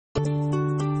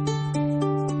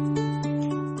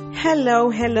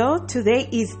Hello. Today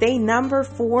is day number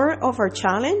 4 of our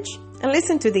challenge. And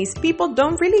listen to this. People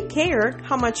don't really care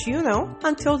how much you know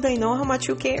until they know how much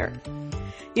you care.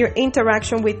 Your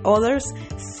interaction with others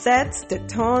sets the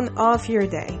tone of your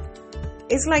day.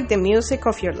 It's like the music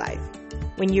of your life.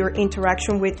 When your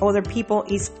interaction with other people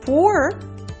is poor,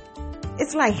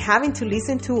 it's like having to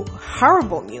listen to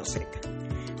horrible music.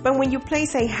 But when you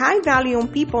place a high value on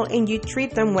people and you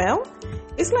treat them well,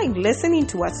 it's like listening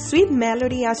to a sweet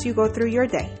melody as you go through your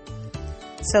day.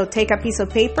 So take a piece of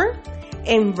paper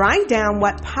and write down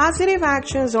what positive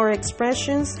actions or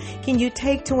expressions can you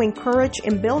take to encourage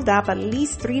and build up at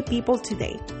least 3 people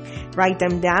today. Write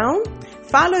them down,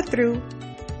 follow through,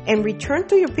 and return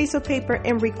to your piece of paper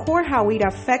and record how it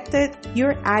affected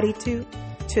your attitude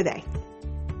today.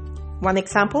 One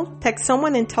example, text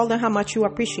someone and tell them how much you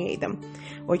appreciate them,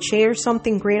 or share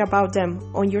something great about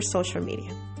them on your social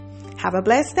media. Have a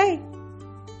blessed day.